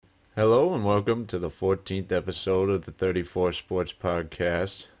Hello and welcome to the 14th episode of the 34 Sports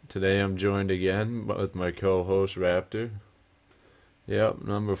Podcast. Today I'm joined again with my co-host Raptor. Yep,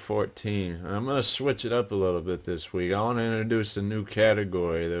 number 14. I'm going to switch it up a little bit this week. I want to introduce a new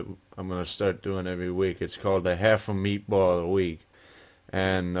category that I'm going to start doing every week. It's called the Half a Meatball a Week.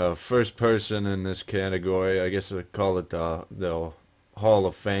 And the first person in this category, I guess I would call it the Hall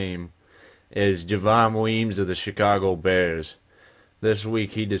of Fame, is Javon Weems of the Chicago Bears. This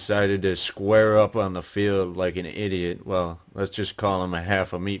week he decided to square up on the field like an idiot. Well, let's just call him a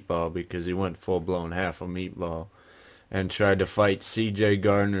half a meatball because he went full blown half a meatball and tried to fight C.J.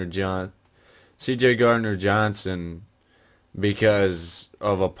 Gardner Johnson because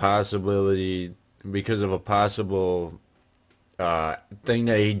of a possible thing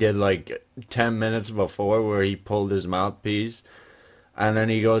that he did like 10 minutes before where he pulled his mouthpiece and then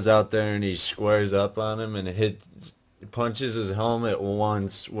he goes out there and he squares up on him and punches his helmet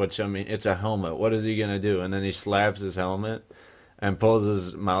once, which I mean, it's a helmet. What is he gonna do? And then he slaps his helmet and pulls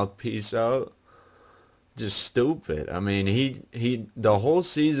his mouthpiece out. Just stupid. I mean, he the whole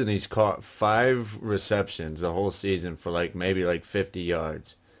season he's caught 5 receptions the whole season for like maybe like 50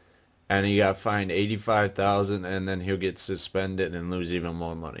 yards, and he got fined 85,000, and then he'll get suspended and lose even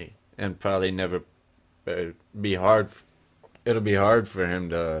more money, and probably never be hard. It'll be hard for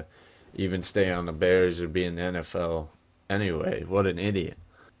him to even stay on the Bears or be in the NFL anyway. What an idiot.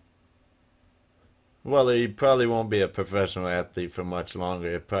 Well, he probably won't be a professional athlete for much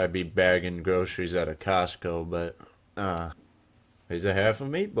longer. He'll probably be bagging groceries at a Costco, but he's a half a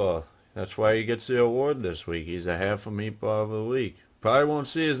meatball. That's why he gets the award this week. He's a half a meatball of the week. Probably won't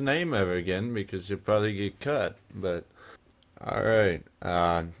see his name ever again because he'll probably get cut. But all right,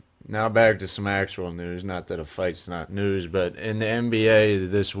 now back to some actual news. Not that a fight's not news, but in the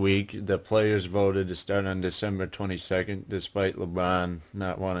NBA this week, the players voted to start on December 22nd, despite LeBron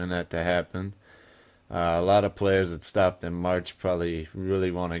not wanting that to happen. A lot of players that stopped in March probably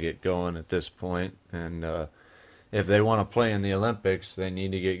really want to get going at this point, and if they want to play in the Olympics, they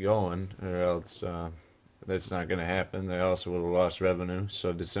need to get going, or else that's not going to happen. They also would have lost revenue,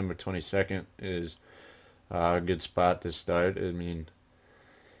 so December 22nd is a good spot to start. I mean,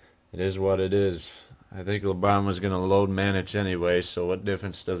 it is what it is. I think LeBron was going to load manage anyway, so what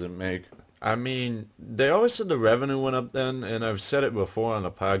difference does it make? I mean, they always said the revenue went up then, and I've said it before on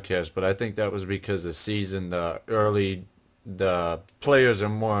the podcast, but I think that was because the players are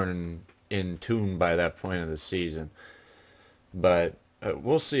more in tune by that point of the season. But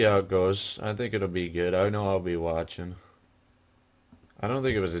we'll see how it goes. I think it'll be good. I know I'll be watching. I don't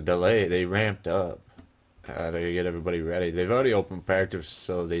think it was a delay. They ramped up. They get everybody ready. They've already opened practice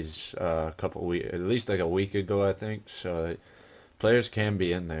facilities a couple weeks, at least like a week ago, I think. So players can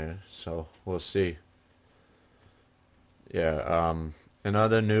be in there. So we'll see. Yeah. In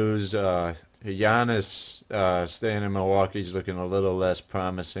other news, Giannis staying in Milwaukee is looking a little less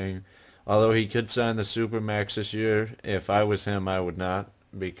promising. Although he could sign the Supermax this year. If I was him, I would not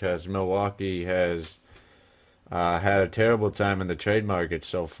because Milwaukee has had a terrible time in the trade market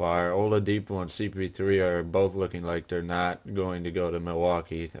so far. Oladipo and CP3 are both looking like they're not going to go to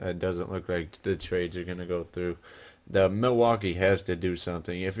Milwaukee. It doesn't look like the trades are going to go through. The Milwaukee has to do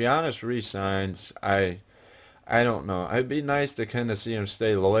something. If Giannis resigns, I don't know. It'd be nice to kind of see him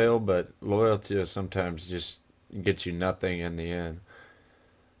stay loyal, but loyalty sometimes just gets you nothing in the end.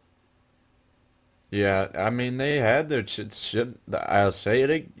 Yeah, I mean they had their should. I'll say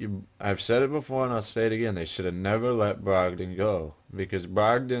it. I've said it before and I'll say it again. They should have never let Brogdon go because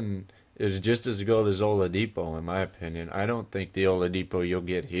Brogdon is just as good as Oladipo in my opinion. I don't think the Oladipo you'll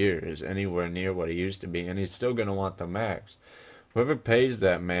get here is anywhere near what he used to be, and he's still gonna want the max. Whoever pays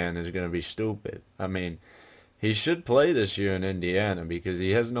that man is gonna be stupid. I mean, he should play this year in Indiana because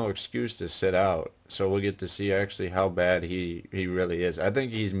he has no excuse to sit out. So we'll get to see actually how bad he really is. I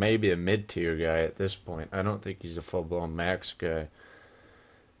think he's maybe a mid-tier guy at this point. I don't think he's a full-blown max guy.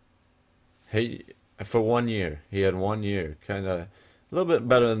 He for 1 year, he had 1 year, kind of a little bit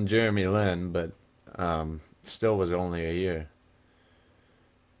better than Jeremy Lin, but still was only a year.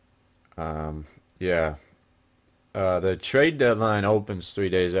 Yeah. The trade deadline opens 3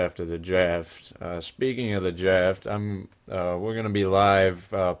 days after the draft. Speaking of the draft, we're gonna be live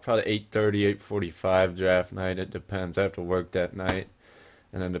probably 8:30, 8:45 draft night. It depends. I have to work that night,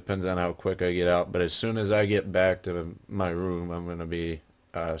 and it depends on how quick I get out. But as soon as I get back to my room, I'm gonna be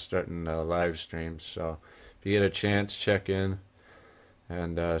starting the live stream. So if you get a chance, check in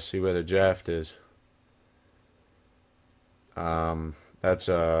and see where the draft is. That's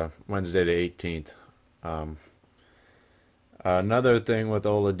Wednesday the 18th. Um, Another thing with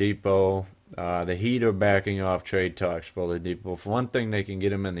Oladipo, The Heat are backing off trade talks for Oladipo. For one thing, they can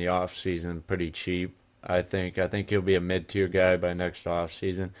get him in the off season pretty cheap. I think. I think he'll be a mid-tier guy by next off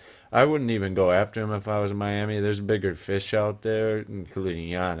season. I wouldn't even go after him if I was Miami. There's bigger fish out there, including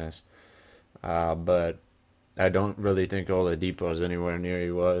Giannis. But I don't really think Oladipo is anywhere near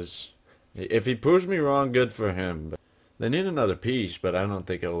he was. If he proves me wrong, good for him. But they need another piece, but I don't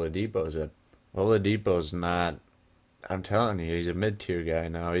think Oladipo's it. Oladipo's not. I'm telling you, he's a mid-tier guy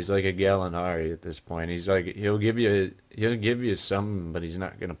now. He's like a Gallinari at this point. He's like he'll give you something, but he's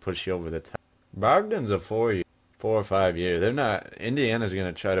not gonna push you over the top. Brogdon's a 4 or 5 year. They're not. Indiana's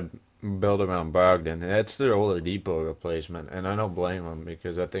gonna try to build around Brogdon. That's their Oladipo replacement, and I don't blame them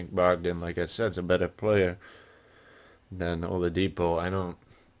because I think Brogdon, like I said, is a better player than Oladipo. I don't.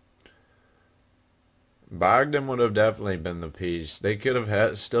 Brogdon would have definitely been the piece. They could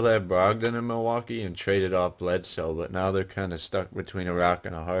have still had Brogdon in Milwaukee and traded off Bledsoe, but now they're kind of stuck between a rock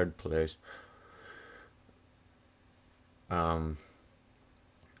and a hard place. Um,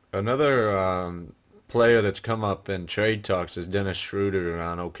 Another player that's come up in trade talks is Dennis Schroeder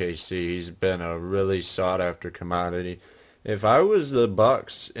around OKC. He's been a really sought after commodity. If I was the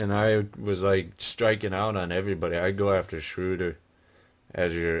Bucks and I was like striking out on everybody, I'd go after Schroeder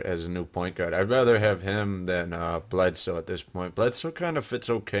as a new point guard. I'd rather have him than Bledsoe at this point. Bledsoe kind of fits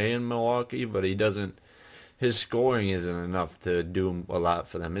okay in Milwaukee, but he doesn't. His scoring isn't enough to do a lot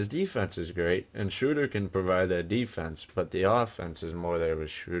for them. His defense is great, and Schroeder can provide that defense, but the offense is more there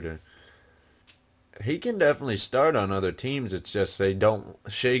with Schroeder. He can definitely start on other teams. It's just they don't.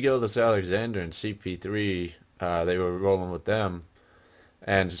 Shea Gilgeous-Alexander and CP3, they were rolling with them.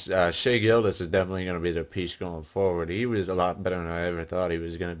 And Shea Gildas is definitely going to be their piece going forward. He was a lot better than I ever thought he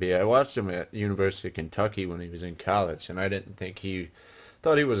was going to be. I watched him at University of Kentucky when he was in college, and I didn't think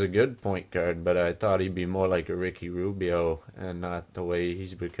thought he was a good point guard, but I thought he'd be more like a Ricky Rubio and not the way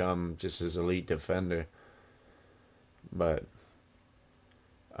he's become just as elite defender. But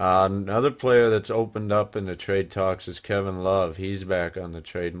another player that's opened up in the trade talks is Kevin Love. He's back on the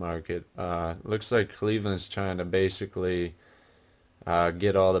trade market. Looks like Cleveland's trying to basically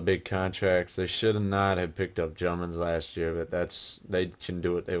get all the big contracts. They should have not have picked up Drummond last year, but they can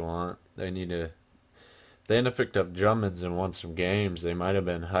do what they want. They need to. If they end up picked up Drummonds and won some games, they might have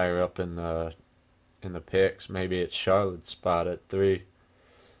been higher up in the picks. Maybe it's Charlotte's spot at 3.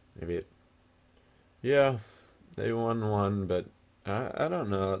 Maybe it. Yeah, they won one, but I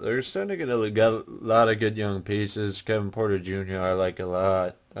don't know. They're starting to got a lot of good young pieces. Kevin Porter Jr. I like a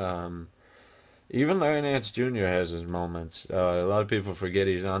lot. Even Larry Nance Jr. has his moments. A lot of people forget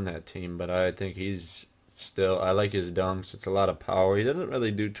he's on that team, but I think he's still. I like his dunks. It's a lot of power. He doesn't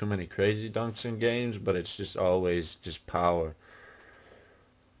really do too many crazy dunks in games, but it's just always just power.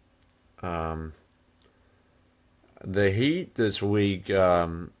 Um, the Heat this week,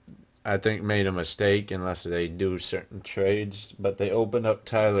 I think, made a mistake unless they do certain trades, but they opened up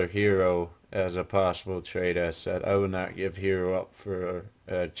Tyler Hero as a possible trade asset. I would not give Hero up for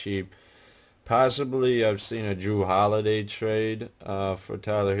cheap. Possibly, I've seen a Drew Holiday trade for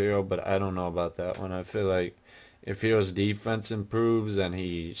Tyler Hero, but I don't know about that one. I feel like if Hero's defense improves and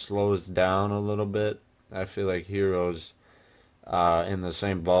he slows down a little bit, I feel like Hero's in the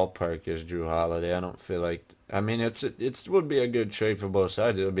same ballpark as Drew Holiday. I don't feel like. I mean, it would be a good trade for both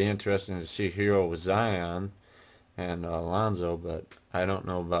sides. It would be interesting to see Hero with Zion and Alonzo, but I don't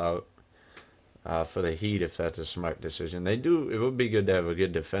know about for the Heat if that's a smart decision. They do. It would be good to have a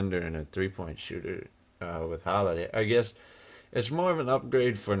good defender and a three-point shooter with Holiday. I guess it's more of an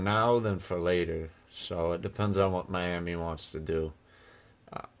upgrade for now than for later. So it depends on what Miami wants to do.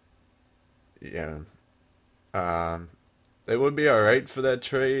 Uh, yeah. Um, it would be all right for that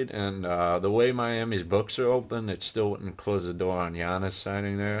trade, and the way Miami's books are open, it still wouldn't close the door on Giannis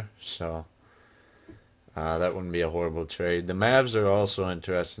signing there. So that wouldn't be a horrible trade. The Mavs are also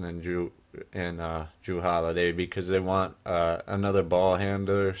interested in Drew Holiday because they want another ball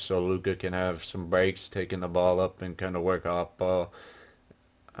handler so Luka can have some breaks taking the ball up and kind of work off ball.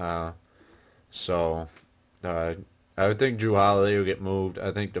 Uh, so uh, I would think Drew Holiday will get moved.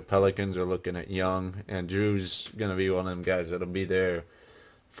 I think the Pelicans are looking at Young, and Drew's gonna be one of them guys that'll be there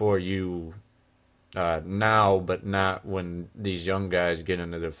for you now, but not when these young guys get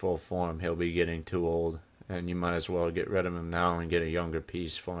into their full form. He'll be getting too old, and you might as well get rid of him now and get a younger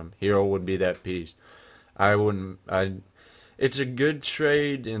piece for him. Hero would be that piece. I wouldn't. It's a good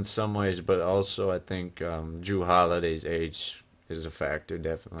trade in some ways, but also I think Drew Holiday's age is a factor,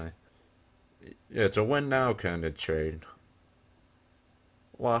 definitely. Yeah, it's a win now kind of trade.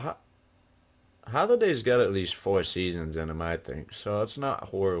 Well, Holiday's got at least 4 seasons in him, I think. So it's not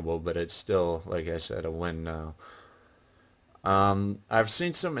horrible, but it's still, like I said, a win now. I've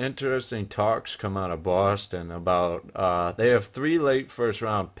seen some interesting talks come out of Boston about they have three late first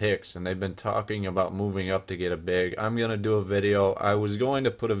round picks and they've been talking about moving up to get a big. I'm gonna do a video. I was going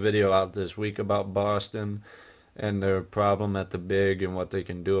to put a video out this week about Boston and their problem at the big and what they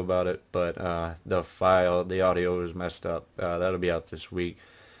can do about it, but the audio was messed up. That'll be out this week.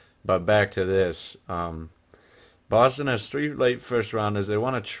 But back to this. Boston has three late first rounders. They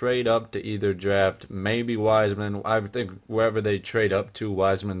want to trade up to either draft maybe Wiseman. I think wherever they trade up to,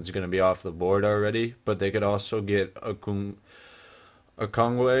 Wiseman's going to be off the board already. But they could also get a Kongway.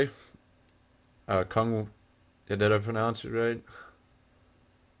 Did I pronounce it right?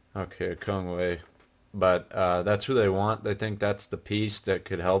 Okay, Kongway. But that's who they want. They think that's the piece that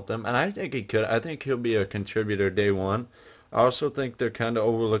could help them, and I think he could. I think he'll be a contributor day one. I also think they're kind of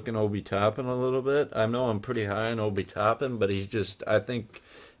overlooking Obi Toppin a little bit. I know I'm pretty high on Obi Toppin, but he's just. I think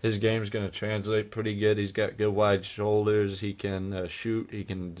his game's going to translate pretty good. He's got good wide shoulders. He can shoot. He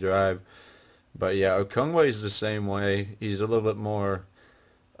can drive. But yeah, Okungwe's the same way. He's a little bit more.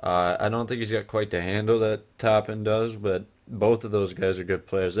 I don't think he's got quite the handle that Toppin does, but both of those guys are good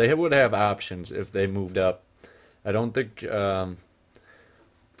players. They would have options if they moved up. I don't think the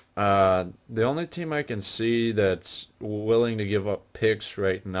only team I can see that's willing to give up picks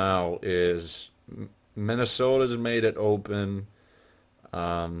right now is Minnesota's made it open.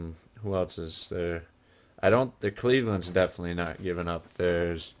 Who else is there? The Cleveland's definitely not giving up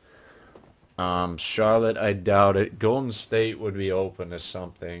theirs. Charlotte, I doubt it. Golden State would be open to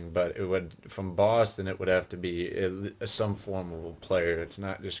something, but it would from Boston. It would have to be some form of a player. It's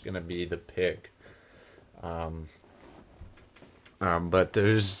not just going to be the pick. Um, but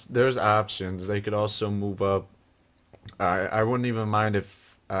there's options. They could also move up. I wouldn't even mind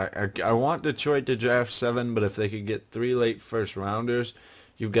if I want Detroit to draft 7, but if they could get 3 late first rounders,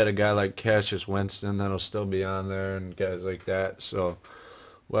 you've got a guy like Cassius Winston that'll still be on there and guys like that. So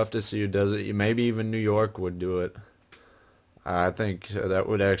we'll have to see who does it. Maybe even New York would do it. I think that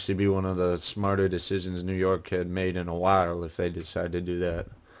would actually be one of the smarter decisions New York had made in a while if they decide to do that.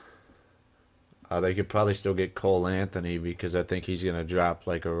 They could probably still get Cole Anthony because I think he's going to drop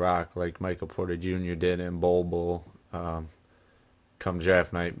like a rock like Michael Porter Jr. did in Bol Bol come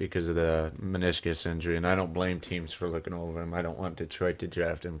draft night because of the meniscus injury. And I don't blame teams for looking over him. I don't want Detroit to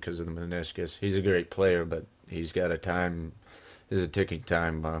draft him because of the meniscus. He's a great player, but he's got is a ticking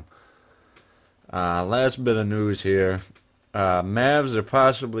time bomb. Last bit of news here. Mavs are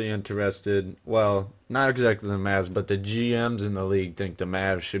possibly interested. Well, not exactly the Mavs, but the GMs in the league think the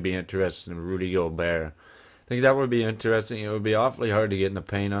Mavs should be interested in Rudy Gobert. I think that would be interesting. It would be awfully hard to get in the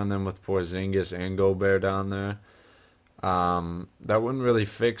paint on them with Porzingis and Gobert down there. That wouldn't really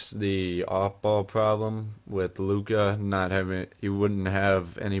fix the off-ball problem with Luka not having. He wouldn't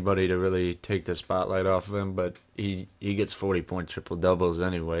have anybody to really take the spotlight off of him, but he gets 40-point triple doubles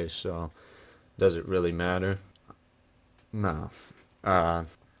anyway, so does it really matter? No. Uh,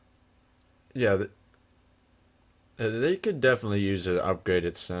 yeah, they could definitely use an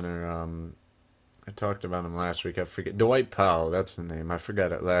upgraded center. I talked about him last week. I forget Dwight Powell. That's the name. I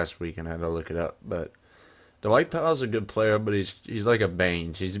forgot it last week and I had to look it up. But Dwight Powell's a good player, but he's like a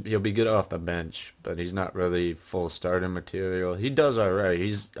Baines. He'll be good off the bench, but he's not really full starting material. He does all right.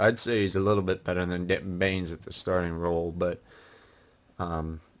 I'd say he's a little bit better than Baines at the starting role, but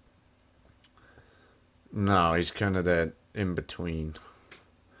um, no, he's kind of that in between.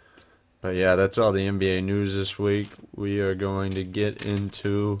 But yeah, that's all the NBA news this week. We are going to get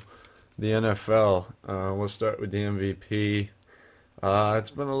into the NFL. We'll start with the MVP. It's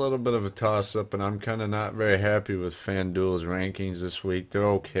been a little bit of a toss-up, and I'm kind of not very happy with FanDuel's rankings this week. They're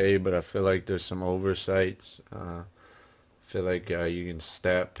okay, but I feel like there's some oversights. I feel like you can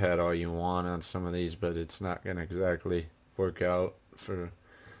stat pad all you want on some of these, but it's not going to exactly work out for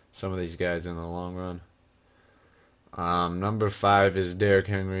some of these guys in the long run. Number 5 is Derrick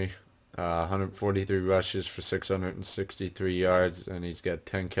Henry. 143 rushes for 663 yards, and he's got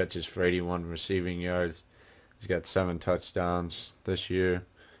 10 catches for 81 receiving yards. He's got 7 touchdowns this year.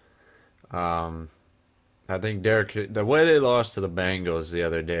 I think Derrick, the way they lost to the Bengals the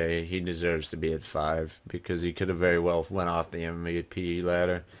other day, he deserves to be at 5 because he could have very well went off the MVP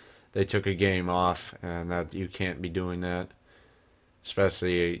ladder. They took a game off, and that you can't be doing that.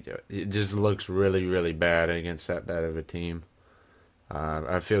 Especially, it just looks really, really bad against that bad of a team.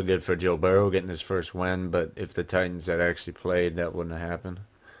 I feel good for Joe Burrow getting his first win, but if the Titans had actually played, that wouldn't have happened.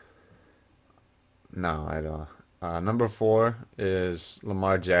 No, I don't. Number 4 is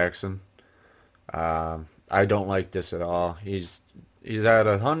Lamar Jackson. I don't like this at all. He's at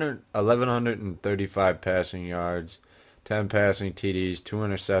 1,135 passing yards, 10 passing TDs, 2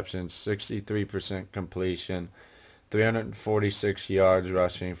 interceptions, 63% completion. 346 yards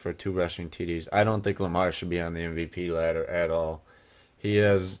rushing for 2 rushing TDs. I don't think Lamar should be on the MVP ladder at all. He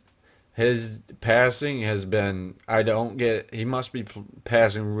has his passing has been I don't get he must be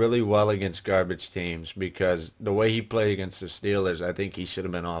passing really well against garbage teams because the way he played against the Steelers, I think he should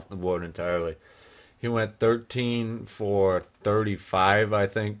have been off the board entirely. He went 13 for 35, I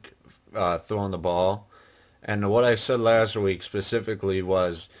think, throwing the ball. And what I said last week specifically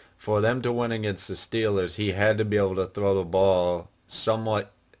was for them to win against the Steelers, he had to be able to throw the ball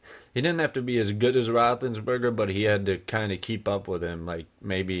somewhat. He didn't have to be as good as Roethlisberger, but he had to kind of keep up with him. Like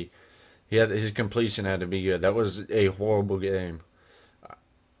maybe his completion had to be good. That was a horrible game.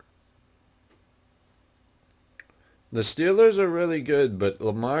 The Steelers are really good, but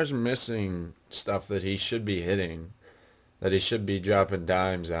Lamar's missing stuff that he should be hitting, that he should be dropping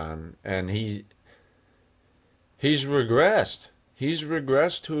dimes on, and he's regressed. He's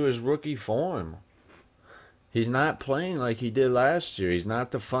regressed to his rookie form. He's not playing like he did last year. He's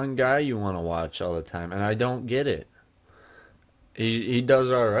not the fun guy you want to watch all the time, and I don't get it. He does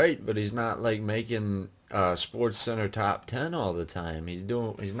all right, but he's not like making Sports Center top 10 all the time. He's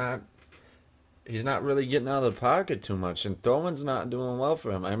not really getting out of the pocket too much, and throwing's not doing well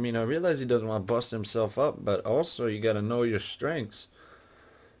for him. I mean, I realize he doesn't want to bust himself up, but also you got to know your strengths.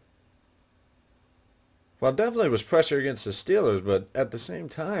 Well, definitely was pressure against the Steelers, but at the same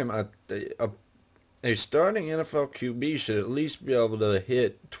time, a starting NFL QB should at least be able to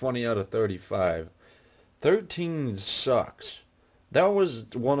hit 20 out of 35. 13 sucks. That was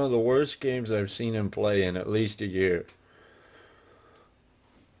one of the worst games I've seen him play in at least a year.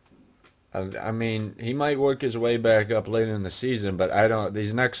 I mean, he might work his way back up later in the season, but I don't.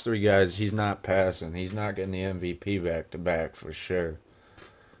 These next three guys, he's not passing. He's not getting the MVP back to back for sure.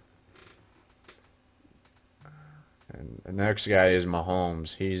 And the next guy is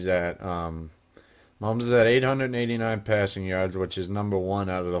Mahomes. Mahomes is at 889 passing yards, which is number one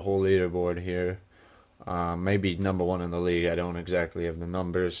out of the whole leaderboard here. Maybe number one in the league. I don't exactly have the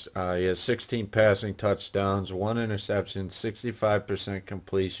numbers. He has 16 passing touchdowns, 1 interception, 65%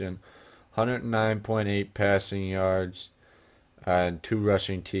 completion, 109.8 passing yards, and 2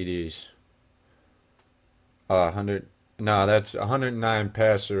 rushing TDs. That's 109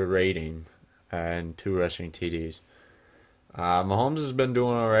 passer rating and 2 rushing TDs. Mahomes has been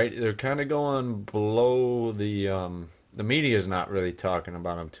doing all right. They're kind of going below the media is not really talking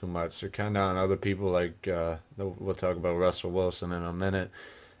about him too much. They're kind of on other people like we'll talk about Russell Wilson in a minute,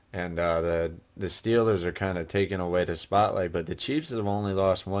 and the Steelers are kind of taking away the spotlight. But the Chiefs have only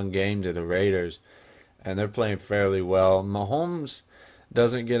lost one game to the Raiders, and they're playing fairly well. Mahomes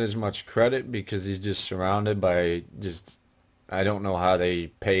doesn't get as much credit because he's just surrounded by I don't know how they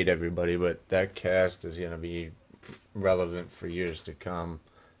paid everybody, but that cast is going to be relevant for years to come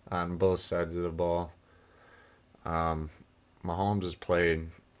on both sides of the ball. Mahomes has played.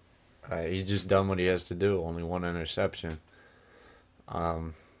 He's just done what he has to do. Only 1 interception.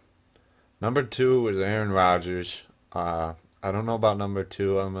 Number 2 is Aaron Rodgers. I don't know about number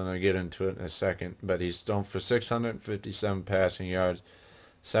 2. I'm going to get into it in a second. But he's thrown for 657 passing yards,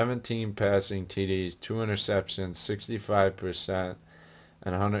 17 passing TDs, 2 interceptions, 65%,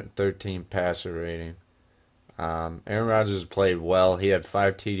 and 113 passer rating. Aaron Rodgers played well. He had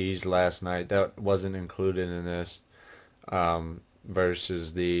 5 TDs last night. That wasn't included in this.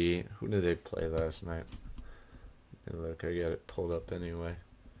 Versus who did they play last night? Look, I got it pulled up anyway.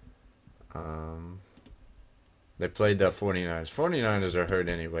 They played the 49ers. 49ers are hurt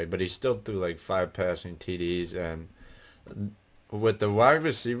anyway, but he still threw like 5 passing TDs, and with the wide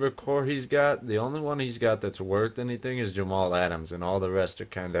receiver core he's got, the only one he's got that's worth anything is Jamal Adams, and all the rest are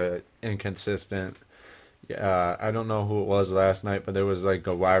kind of inconsistent. I don't know who it was last night, but there was like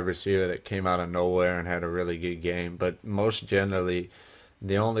a wide receiver that came out of nowhere and had a really good game. But most generally,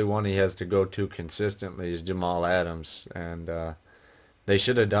 the only one he has to go to consistently is Jamal Adams. And they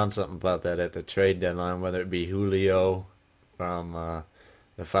should have done something about that at the trade deadline, whether it be Julio from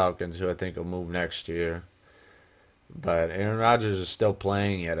the Falcons, who I think will move next year. But Aaron Rodgers is still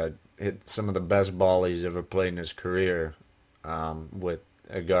playing hit some of the best ball he's ever played in his career with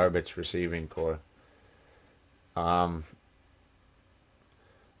a garbage receiving core. Number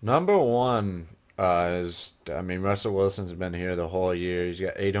 1 Russell Wilson's been here the whole year. He's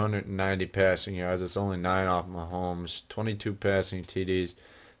got 890 passing yards. That's only 9 off Mahomes. 22 passing TDs,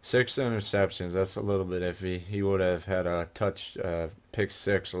 6 interceptions. That's a little bit iffy. He would have had a pick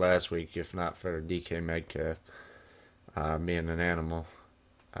 6 last week if not for DK Metcalf being an animal.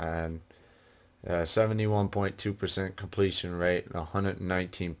 And 71.2% completion rate,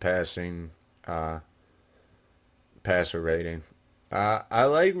 119 passer rating. I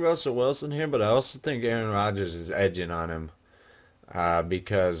like Russell Wilson here, but I also think Aaron Rodgers is edging on him.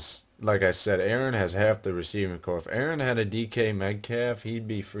 Because, like I said, Aaron has half the receiving core. If Aaron had a DK Metcalf, he'd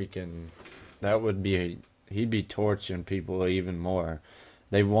be freaking. That would be. He'd be torching people even more.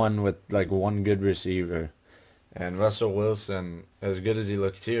 They won with like one good receiver. And Russell Wilson, as good as he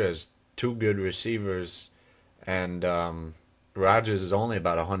looks here, has two good receivers. And Rodgers is only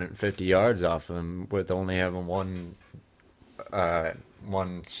about 150 yards off him with only having uh,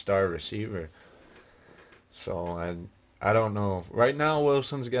 one star receiver. So I don't know. Right now,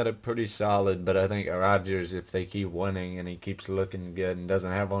 Wilson's got it pretty solid, but I think Rodgers, if they keep winning and he keeps looking good and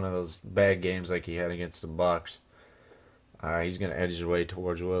doesn't have one of those bad games like he had against the Bucks, he's gonna edge his way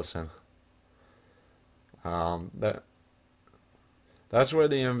towards Wilson. That that's where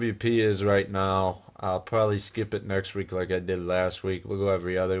the MVP is right now. I'll probably skip it next week like I did last week. We'll go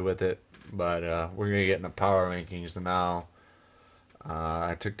every other with it, but we're gonna get in the power rankings now.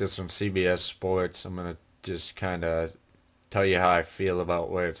 I took this from CBS Sports. I'm gonna just kind of tell you how I feel about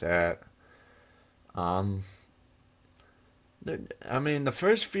where it's at. Um, I mean, the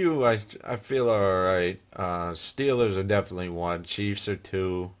first few I feel are alright. Steelers are definitely one. Chiefs are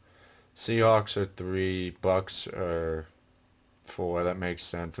two. Seahawks are three. Bucks are four. That makes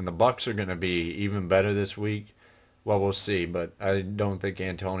sense. And the Bucks are gonna be even better this week. Well, we'll see, but I don't think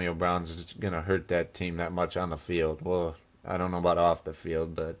Antonio Brown's gonna hurt that team that much on the field. Well, I don't know about off the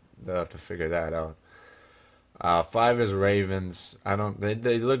field, but they'll have to figure that out. Five is Ravens. I don't.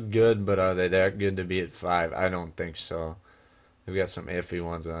 They look good, but are they that good to be at five? I don't think so. We've got some iffy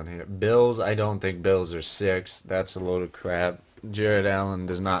ones on here. Bills. I don't think Bills are six. That's a load of crap. Jared Allen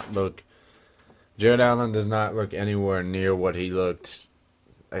does not look. Jared Allen does not look anywhere near what he looked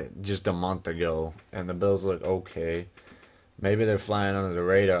just a month ago, and the Bills look okay. Maybe they're flying under the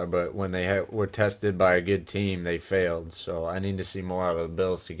radar, but when they were tested by a good team, they failed. So I need to see more out of the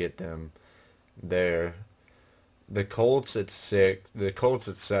Bills to get them there. The Colts at six. The Colts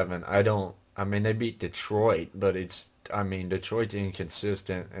at seven. I don't. I mean, they beat Detroit, but it's. I mean, Detroit's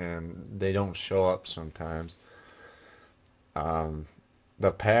inconsistent and they don't show up sometimes. Um,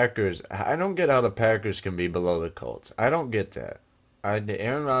 the Packers. I don't get how the Packers can be below the Colts. I don't get that.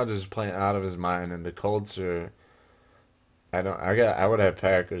 Aaron Rodgers is playing out of his mind, and the Colts are. I don't. I would have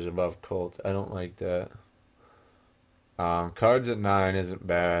Packers above Colts. I don't like that. Cards at nine isn't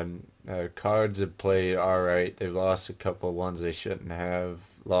bad. Cards have played all right. They've lost a couple of ones they shouldn't have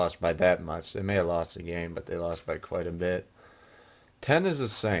lost by that much. They may have lost a game, but they lost by quite a bit. 10 is the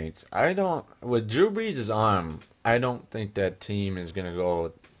Saints. I don't with Drew Brees' arm. I don't think that team is gonna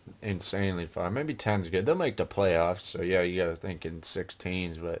go insanely far. Maybe 10's good. They'll make the playoffs. So yeah, you gotta think in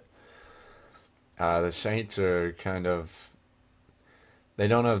 16s. But the Saints are kind of they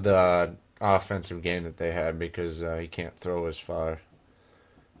don't have the offensive game that they had because he can't throw as far.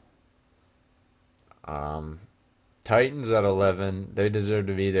 Um, Titans at 11. They deserve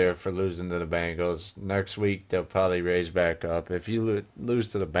to be there for losing to the Bengals. Next week they'll probably raise back up. If you lose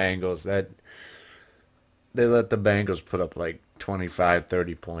to the Bengals, that they let the Bengals put up like 25,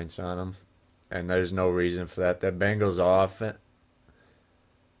 30 points on them, and there's no reason for that. That Bengals offense.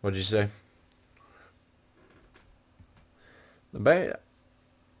 What'd you say? The Bang.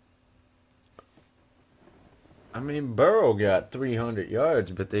 I mean, Burrow got 300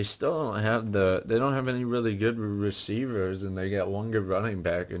 yards, but they still don't have they don't have any really good receivers, and they got one good running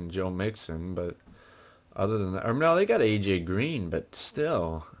back in Joe Mixon. But other than that, or no, they got AJ Green, but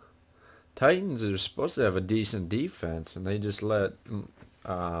still, Titans are supposed to have a decent defense, and they just let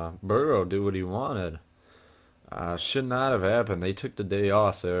Burrow do what he wanted. Should not have happened. They took the day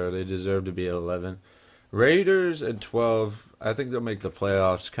off there. They deserve to be at 11. Raiders at 12. I think they'll make the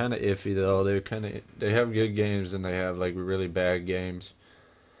playoffs. Kind of iffy though. They have good games and they have like really bad games.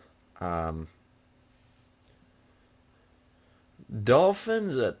 Um,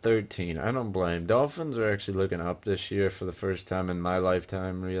 Dolphins at 13. I don't blame. Dolphins are actually looking up this year for the first time in my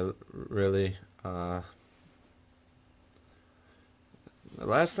lifetime. Really. The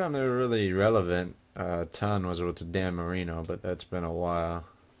last time they were really relevant, ton was with Dan Marino, but that's been a while.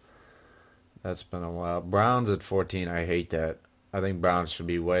 That's been a while. Browns at 14. I hate that. I think Browns should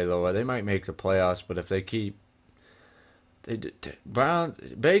be way lower. They might make the playoffs, but if they keep Browns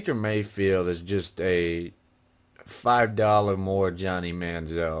Baker Mayfield is just a $5 more Johnny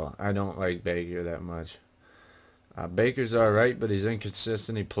Manziel. I don't like Baker that much. Baker's all right, but he's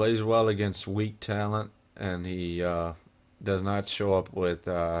inconsistent. He plays well against weak talent, and he does not show up with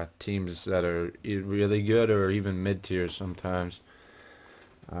teams that are really good or even mid-tier sometimes.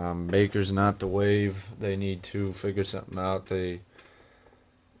 Baker's not the wave. They need to figure something out.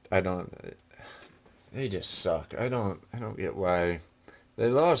 I don't. they just suck. I don't get why they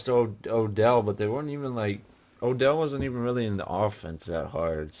lost Odell, but they weren't even like Odell wasn't even really in the offense that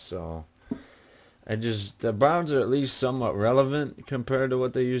hard. So the Browns are at least somewhat relevant compared to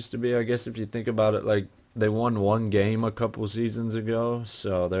what they used to be. I guess if you think about it, like they won one game a couple seasons ago,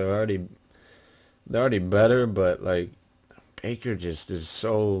 so they're already better. But like Baker just is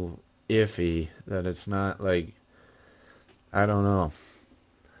so iffy that it's not like I don't know.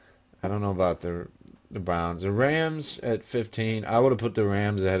 I don't know about the Browns. The Rams at 15. I would have put the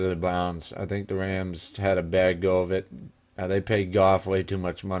Rams ahead of the Browns. I think the Rams had a bad go of it. They paid Goff way too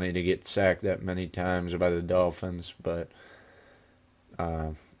much money to get sacked that many times by the Dolphins, but uh,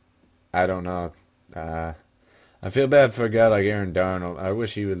 I don't know. Uh, I feel bad for a guy like Aaron Darnold. I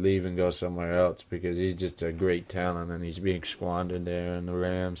wish he would leave and go somewhere else because he's just a great talent and he's being squandered there in the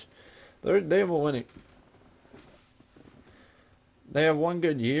Rams. They have a winning. They have one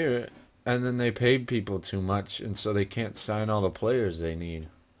good year, and then they paid people too much, and so they can't sign all the players they need.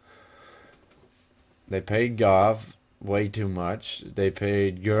 They paid Goff way too much. They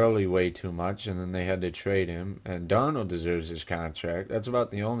paid Gurley way too much, and then they had to trade him. And Darnold deserves his contract. That's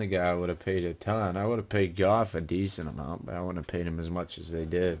about the only guy I would have paid a ton. I would have paid Goff a decent amount, but I wouldn't have paid him as much as they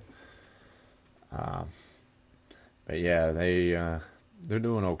did. Um, but yeah, they're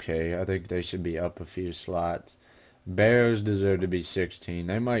doing okay. I think they should be up a few slots. Bears deserve to be 16.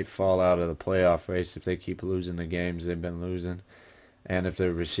 They might fall out of the playoff race if they keep losing the games they've been losing, and if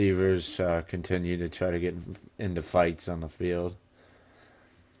their receivers continue to try to get into fights on the field.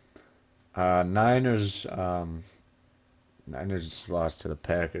 Niners, Niners just lost to the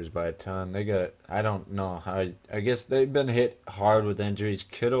Packers by a ton. I don't know how. I guess they've been hit hard with injuries.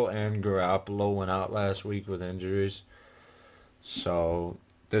 Kittle and Garoppolo went out last week with injuries, so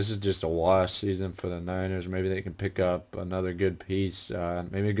this is just a wash season for the Niners. Maybe they can pick up another good piece,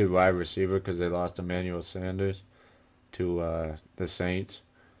 maybe a good wide receiver because they lost Emmanuel Sanders to the Saints.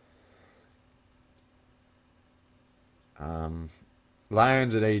 Um,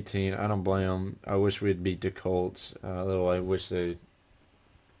 Lions at 18. I don't blame them. I wish we'd beat the Colts. Although I wish that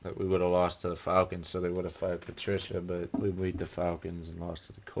we would have lost to the Falcons, so they would have fired Patricia. But we beat the Falcons and lost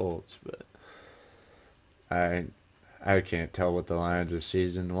to the Colts. But I I can't tell with the Lions this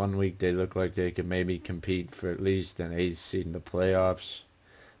season. One week they look like they could maybe compete for at least an eighth seed in the playoffs.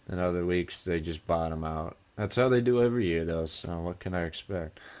 Then other weeks they just bottom out. That's how they do every year, though. So what can I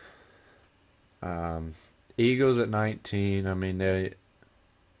expect? Um, Eagles at 19. I mean,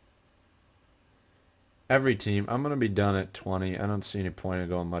 every team. I'm gonna be done at 20. I don't see any point in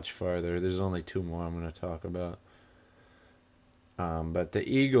going much farther. There's only two more I'm gonna talk about. But the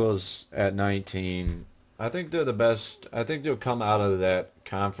Eagles at 19. I think they're the best. I think they'll come out of that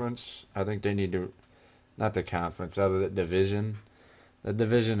conference. I think they need to, not the conference, out of the division. The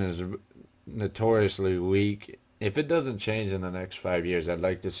division is notoriously weak. If it doesn't change in the next 5 years, I'd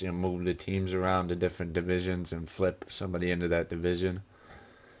like to see them move the teams around to different divisions and flip somebody into that division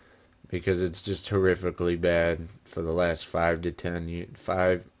because it's just horrifically bad for the last 5 to 10 years.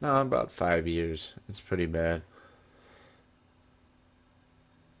 No, about 5 years. It's pretty bad.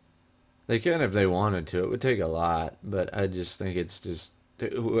 They can if they wanted to. It would take a lot, but I just think it's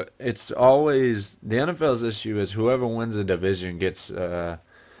always the NFL's issue is whoever wins a division gets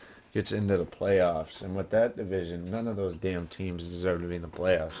into the playoffs, and with that division, none of those damn teams deserve to be in the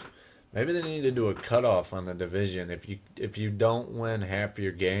playoffs. Maybe they need to do a cutoff on the division. If you don't win half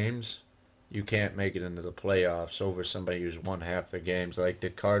your games, you can't make it into the playoffs over somebody who's won half their games. Like the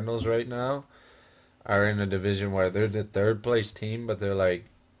Cardinals right now are in a division where they're the third place team, but they're like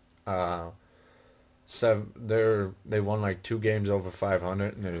uh, they won like 2 games over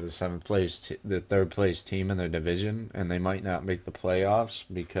 500, and they're the the third place team in their division, and they might not make the playoffs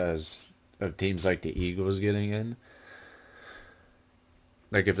because of teams like the Eagles getting in.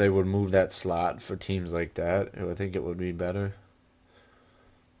 Like if they would move that slot for teams like that, I would think it would be better.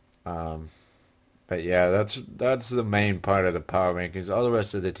 Um, but yeah, that's the main part of the power rankings. All the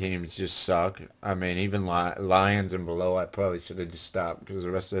rest of the teams just suck. I mean, even Lions and below, I probably should have just stopped because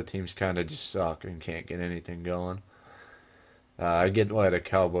the rest of the teams kind of just suck and can't get anything going. I get why the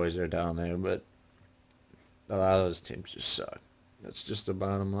Cowboys are down there, but a lot of those teams just suck. That's just the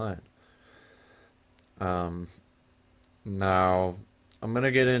bottom line. Um, Now, I'm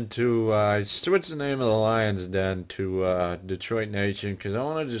gonna get into. I switched the name of the Lions Den to Detroit Nation because I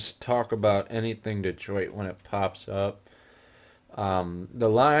want to just talk about anything Detroit when it pops up. The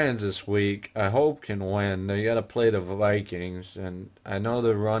Lions this week, I hope can win. They got to play the Vikings, and I know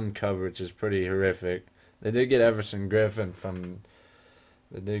the run coverage is pretty horrific. They did get Everson Griffin from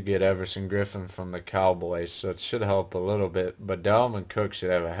They did get Everson Griffin from the Cowboys, so it should help a little bit. But Dalvin Cook should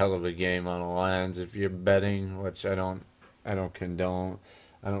have a hell of a game on the Lions. If you're betting, which I don't condone.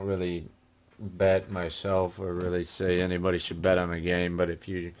 I don't really bet myself or really say anybody should bet on a game. But if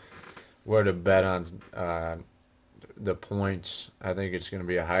you were to bet on the points, I think it's going to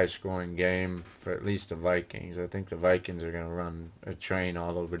be a high-scoring game for at least the Vikings. I think the Vikings are going to run a train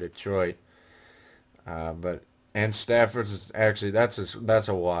all over Detroit. But and Stafford's actually that's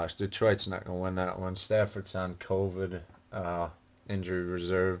a wash. Detroit's not going to win that one. Stafford's on COVID injury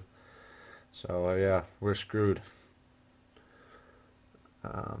reserve, so yeah, we're screwed.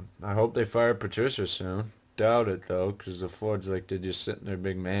 I hope they fire Patricia soon. Doubt it though, because the Fords like to just sit in their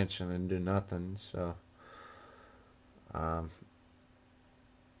big mansion and do nothing. So um,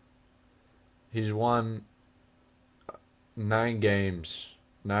 he's won 9 games,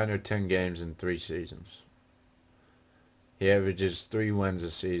 9 or 10 games in 3 seasons. He averages 3 wins a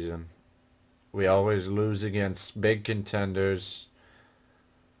season. We always lose against big contenders.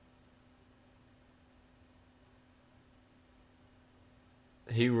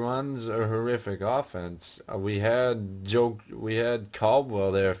 He runs a horrific offense. We had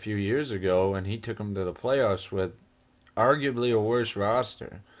Caldwell there a few years ago, and he took him to the playoffs with arguably a worse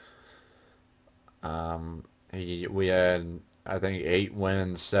roster. We had I think 8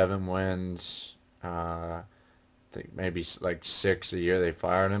 wins, 7 wins. I think maybe like 6 a year they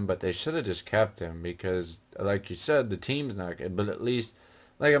fired him, but they should have just kept him because, like you said, the team's not good. But at least,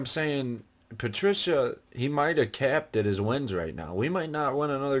 like I'm saying, Patricia, he might have capped at his wins right now. We might not win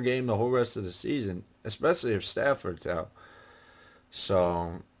another game the whole rest of the season, especially if Stafford's out.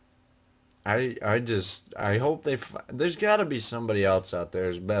 So I hope there's got to be somebody else out there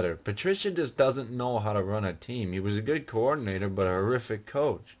who's better. Patricia just doesn't know how to run a team. He was a good coordinator, but a horrific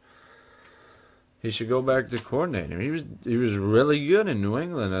coach. He should go back to coordinator. He was really good in New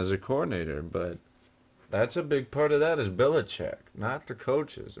England as a coordinator, but that's a big part of that is Belichick, not the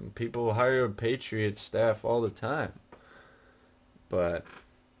coaches. And people hire Patriot staff all the time, but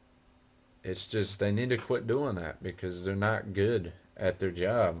it's just they need to quit doing that because they're not good at their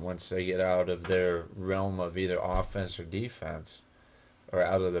job once they get out of their realm of either offense or defense or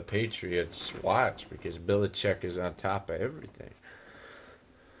out of the Patriots' watch because Belichick is on top of everything.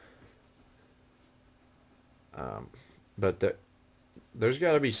 Um, but there's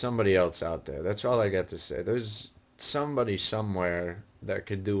got to be somebody else out there. That's all I got to say. There's somebody somewhere that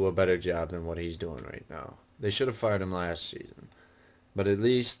could do a better job than what he's doing right now. They should have fired him last season. But at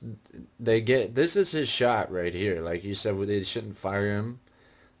least this is his shot right here. Like you said, they shouldn't fire him.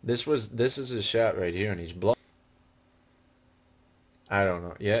 This is his shot right here, and he's blown. I don't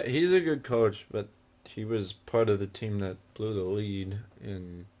know. Yeah, he's a good coach, but he was part of the team that blew the lead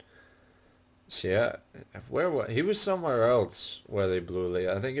in. Yeah, he was somewhere else where they blew a lead.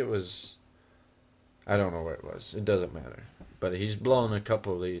 I think it was. I don't know where it was. It doesn't matter. But he's blown a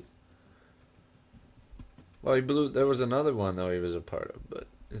couple leads. Well, he blew. There was another one though he was a part of, but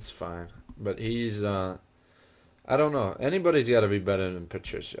it's fine. But he's. I don't know. Anybody's got to be better than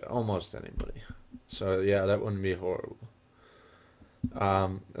Patricia. Almost anybody. So yeah, that wouldn't be horrible.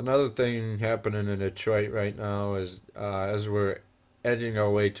 Another thing happening in Detroit right now is as we're edging our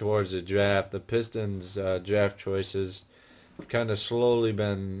way towards the draft, the Pistons' draft choices have kind of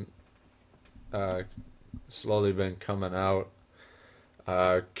uh, slowly been coming out.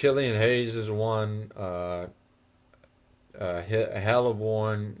 Killian Hayes is one.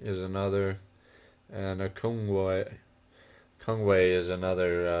 Halliburton is another, and a Kungwe is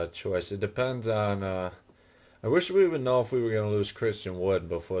another choice. It depends on. I wish we would know if we were going to lose Christian Wood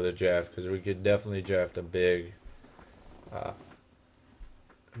before the draft because we could definitely draft a big. Uh,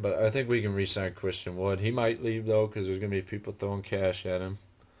 but I think we can re-sign Christian Wood. He might leave though because there's going to be people throwing cash at him.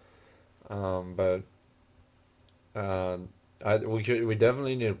 But we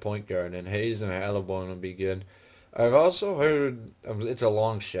definitely need a point guard, and Hayes and Halliburton would be good. I've also heard it's a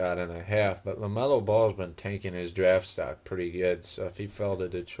long shot and a half, but LaMelo Ball's been tanking his draft stock pretty good. So if he fell to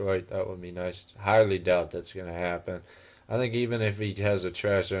Detroit, that would be nice. Highly doubt that's going to happen. I think even if he has a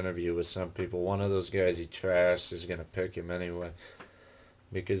trash interview with some people, one of those guys he trashed is going to pick him anyway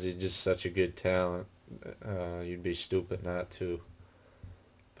because he's just such a good talent. You'd be stupid not to.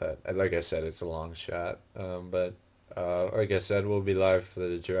 But like I said, it's a long shot. But like I said, we'll be live for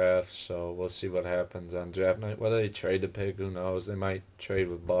the draft, so we'll see what happens on draft night. Whether they trade the pick, who knows? They might trade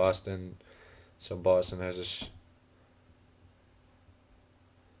with Boston, so Boston has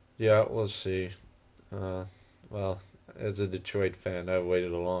yeah, we'll see. Well, as a Detroit fan, I've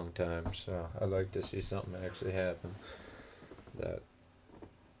waited a long time, so I'd like to see something actually happen. That,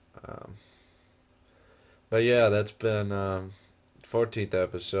 um, but yeah, that's been 14th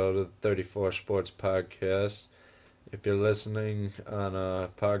episode of the 34 Sports Podcast. If you're listening on a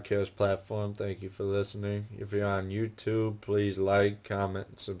podcast platform, thank you for listening. If you're on YouTube, please like, comment,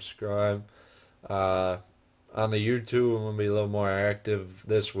 and subscribe. On the YouTube, I'm going to be a little more active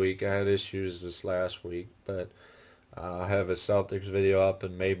this week. I had issues this last week, but I'll have a Celtics video up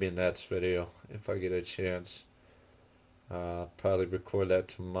and maybe a Nets video if I get a chance. Probably record that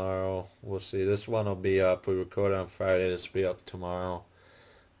tomorrow. We'll see. This one will be up. We record on Friday. This will be up tomorrow.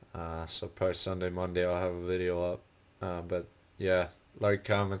 So probably Sunday, Monday I'll have a video up. But yeah, like,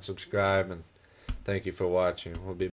 comment, subscribe, and thank you for watching. We'll be